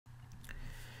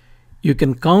You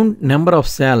can count number of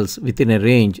cells within a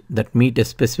range that meet a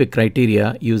specific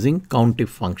criteria using COUNTIF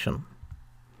function.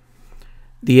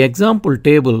 The example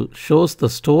table shows the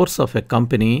stores of a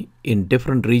company in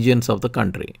different regions of the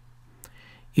country.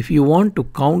 If you want to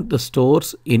count the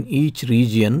stores in each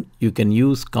region, you can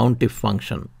use COUNTIF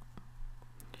function.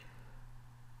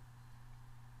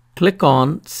 Click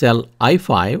on cell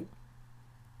I5.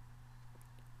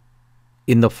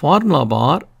 In the formula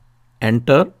bar,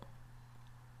 enter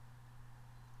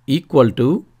equal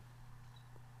to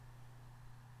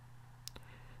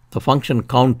the function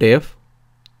COUNTIF,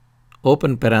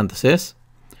 open parenthesis.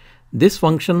 This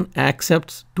function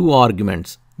accepts two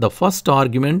arguments. The first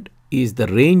argument is the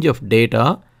range of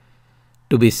data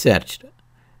to be searched.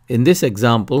 In this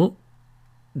example,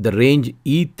 the range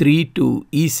E3 to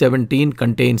E17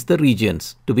 contains the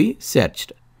regions to be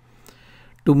searched.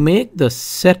 To make the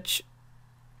search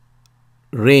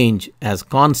range as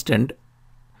constant,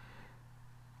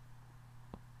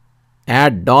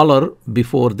 add dollar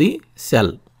before the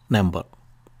cell number.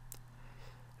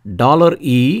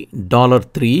 $E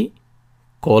 $3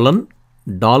 colon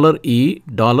 $E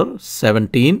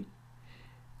 $17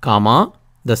 comma.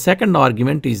 The second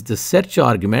argument is the search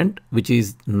argument, which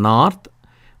is north,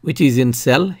 which is in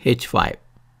cell H5.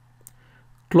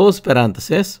 Close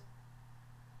parenthesis.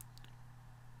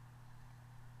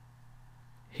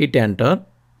 Hit enter.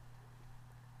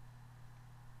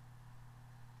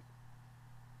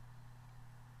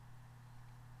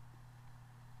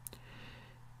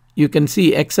 You can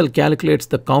see Excel calculates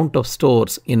the count of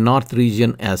stores in North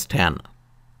region as 10.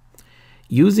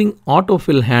 Using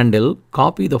autofill handle,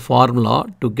 copy the formula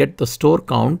to get the store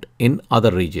count in other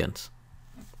regions.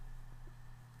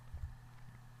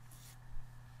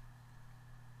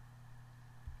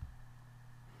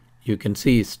 You can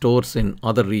see stores in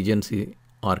other regions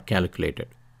are calculated.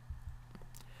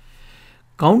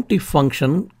 COUNTIF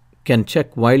function can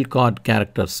check wildcard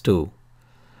characters too.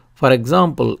 For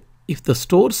example, if the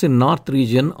stores in North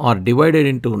region are divided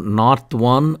into North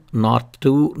 1, North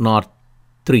 2, North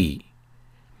 3,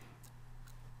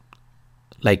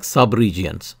 like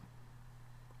sub-regions,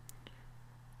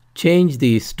 change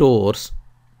the stores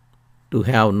to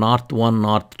have North 1,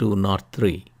 North 2, North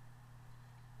 3.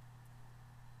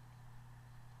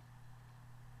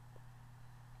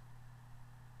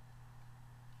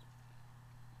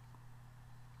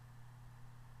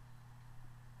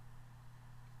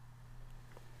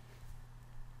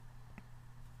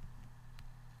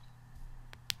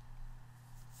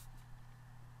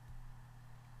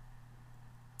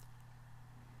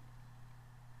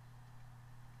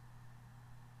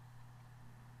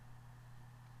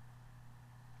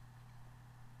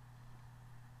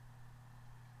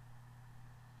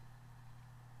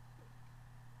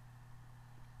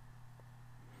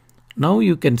 Now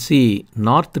you can see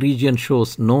North region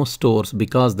shows no stores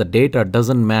because the data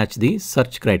doesn't match the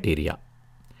search criteria.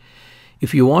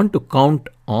 If you want to count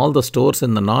all the stores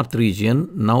in the North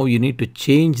region, now you need to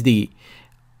change the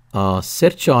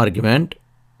search argument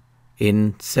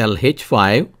in cell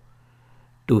H5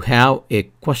 to have a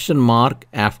question mark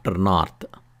after North.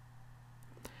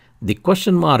 The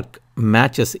question mark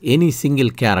matches any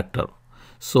single character.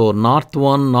 So North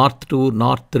 1, North 2,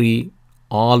 North 3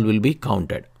 all will be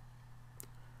counted.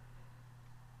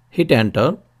 Hit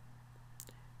enter.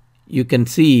 You can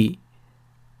see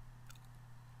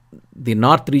the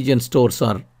North region stores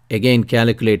are again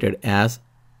calculated as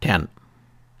 10.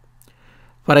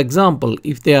 For example,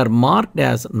 if they are marked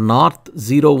as North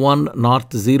 01,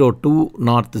 North 02,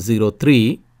 North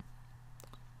 03,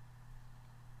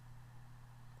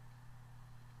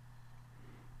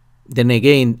 then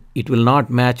again it will not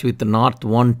match with the North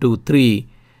 1, 2, 3.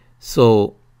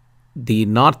 So the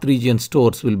North region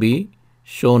stores will be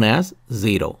shown as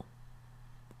 0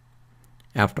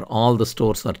 after all the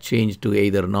stores are changed to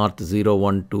either North 0,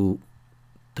 1, 2,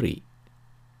 3.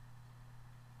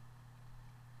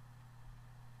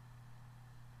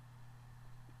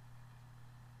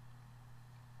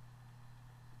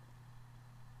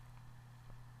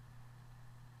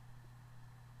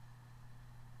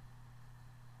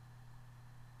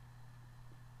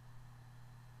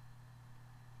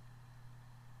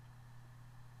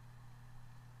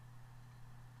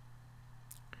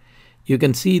 You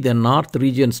can see the North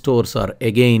region stores are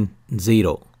again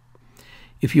 0.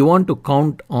 If you want to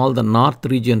count all the North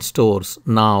region stores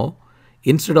now,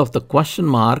 instead of the question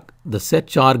mark, the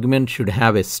search argument should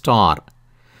have a star,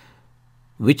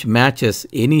 which matches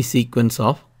any sequence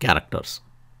of characters.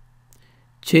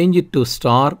 Change it to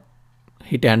star,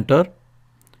 hit enter.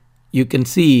 You can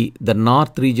see the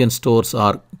North region stores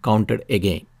are counted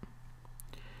again.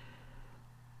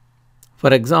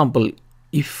 For example,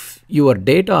 If your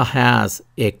data has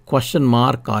a question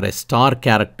mark or a star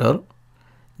character,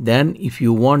 then if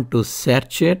you want to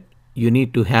search it, you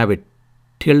need to have a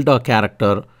tilde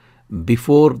character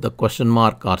before the question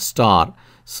mark or star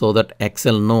so that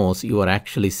Excel knows you are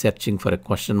actually searching for a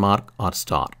question mark or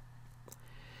star.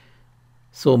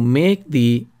 So make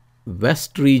the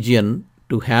West region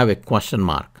to have a question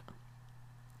mark.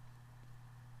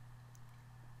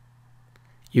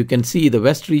 You can see the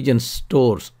West region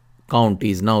stores count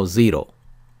is now 0.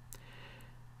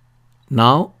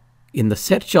 Now in the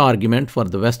search argument for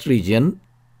the West region,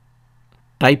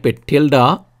 type a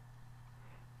tilde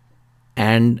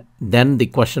and then the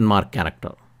question mark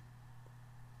character.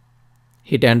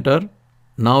 Hit enter.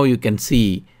 Now you can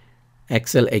see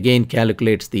Excel again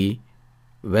calculates the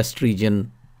West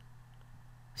region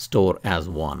store as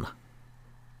 1.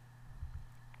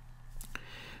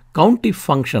 COUNTIF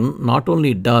function not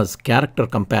only does character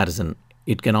comparison,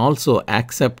 it can also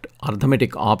accept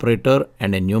arithmetic operator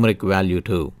and a numeric value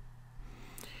too.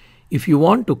 If you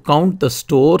want to count the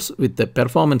stores with a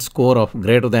performance score of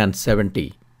greater than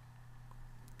 70,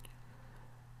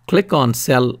 click on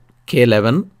cell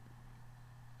K11.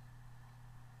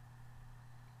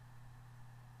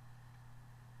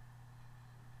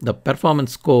 The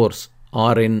performance scores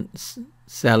are in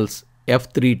cells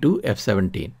F3 to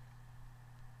F17.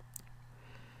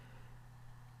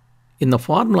 In the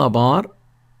formula bar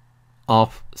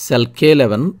of cell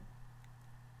K11,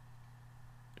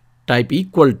 type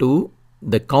equal to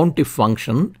the COUNTIF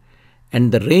function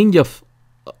and the range of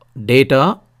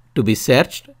data to be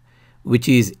searched, which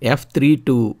is F3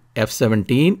 to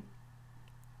F17,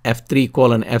 F3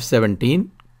 colon F17,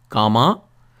 comma,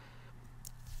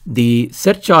 the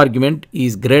search argument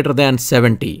is greater than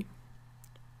 70.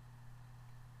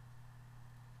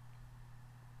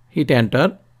 Hit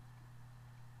enter.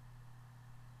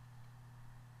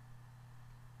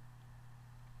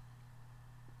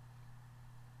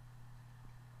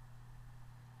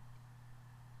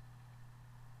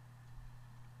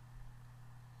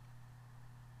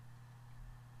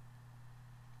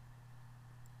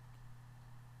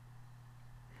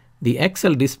 The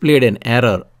Excel displayed an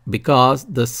error because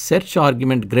the search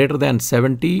argument greater than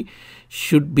 70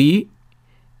 should be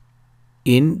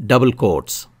in double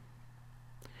quotes.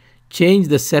 Change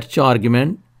the search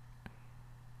argument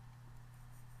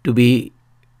to be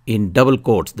in double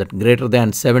quotes, that greater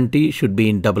than 70 should be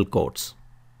in double quotes.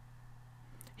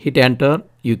 Hit enter.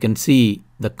 You can see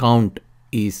the count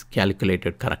is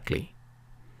calculated correctly.